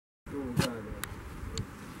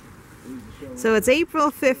So it's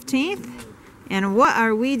April 15th, and what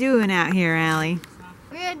are we doing out here, Allie?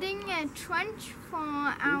 We are digging a trench for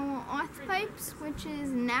our EarthPipes, which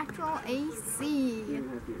is natural AC.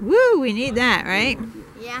 Woo, we need that, right?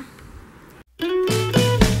 Yeah.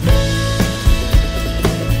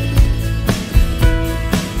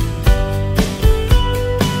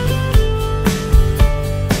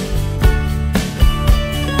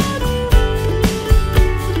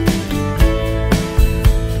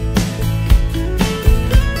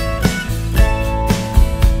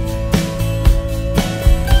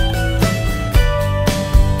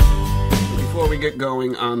 Get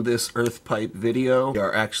going on this EarthPipe video. We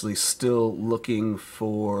are actually still looking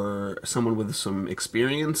for someone with some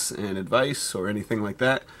experience and advice or anything like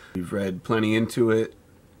that. We've read plenty into it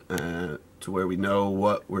to where we know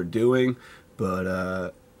what we're doing,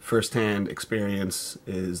 but first-hand experience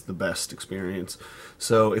is the best experience.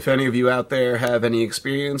 So if any of you out there have any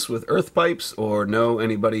experience with EarthPipes or know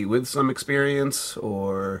anybody with some experience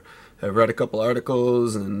or have read a couple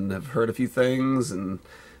articles and have heard a few things and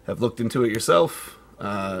have looked into it yourself,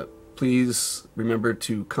 please remember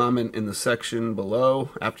to comment in the section below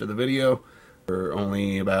after the video. We're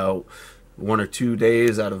only about 1 or 2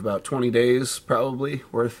 days out of about 20 days probably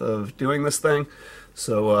worth of doing this thing.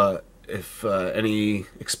 So if any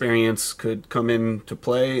experience could come into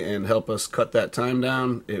play and help us cut that time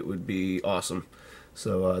down, it would be awesome.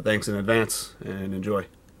 So thanks in advance and enjoy.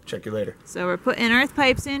 Check you later. So we're putting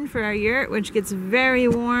EarthPipes in for our yurt, which gets very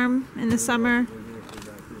warm in the summer.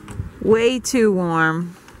 Way too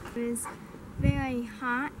warm. It was very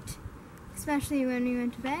hot, especially when we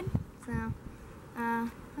went to bed, so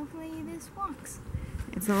hopefully this works.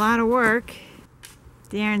 It's a lot of work.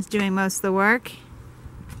 Darren's doing most of the work.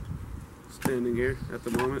 Standing here at the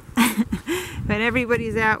moment. But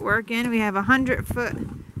everybody's out working. We have a 100-foot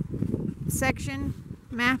section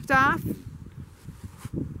mapped off.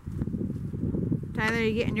 Tyler,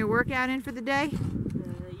 you getting your workout in for the day?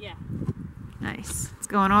 Yeah. Nice. It's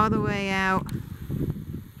going all the way out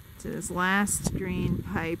to this last green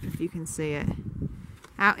pipe, if you can see it.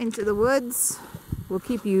 Out into the woods. We'll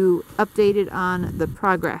keep you updated on the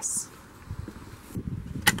progress.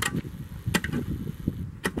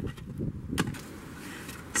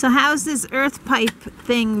 So how's this EarthPipe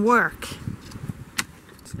thing work?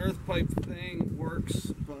 This EarthPipe thing works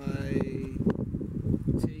by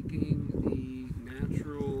taking the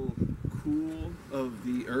natural cool of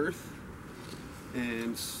the earth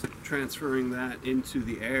and transferring that into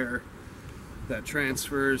the air. That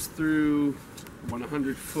transfers through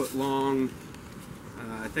 100-foot long.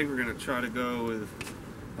 I think we're going to try to go with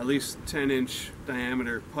at least 10-inch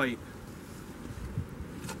diameter pipe,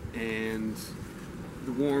 and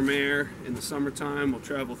the warm air in the summertime will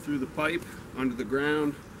travel through the pipe under the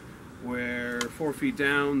ground, where 4 feet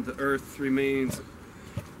down the earth remains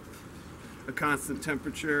a constant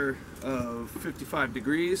temperature of 55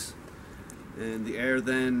 degrees. And the air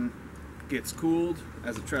then gets cooled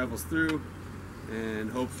as it travels through,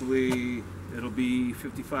 and hopefully it'll be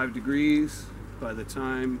 55 degrees by the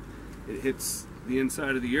time it hits the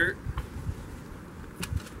inside of the yurt,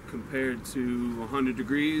 compared to 100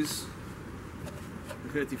 degrees. The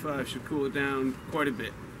 55 should cool it down quite a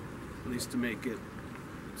bit, at least to make it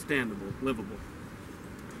standable, livable.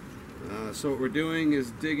 So what we're doing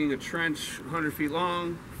is digging a trench 100 feet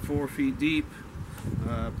long, 4 feet deep,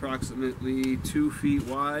 approximately 2 feet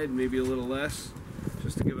wide, maybe a little less,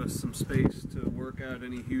 just to give us some space to work out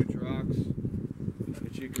any huge rocks.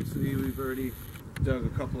 As you can see, we've already dug a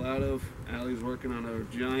couple out of. Allie's working on a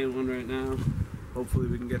giant one right now. Hopefully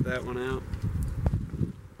we can get that one out.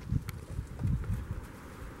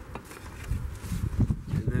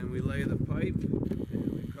 And then we lay the pipe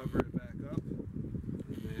and we cover it back up.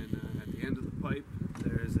 And then at the end of the pipe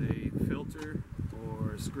there's a filter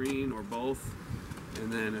or a screen or both.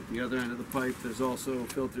 And then at the other end of the pipe there's also a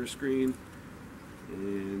filter screen,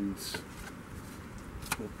 and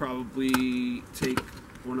we'll probably take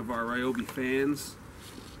one of our Ryobi fans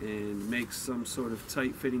and make some sort of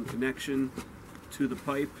tight fitting connection to the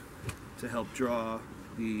pipe to help draw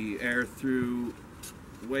the air through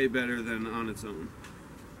way better than on its own.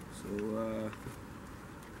 So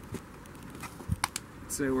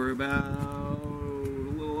I'd say we're about a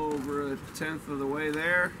little over 1/10 of the way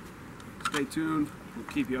there. Stay tuned. We'll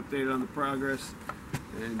keep you updated on the progress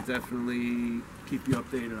and definitely keep you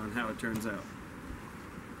updated on how it turns out.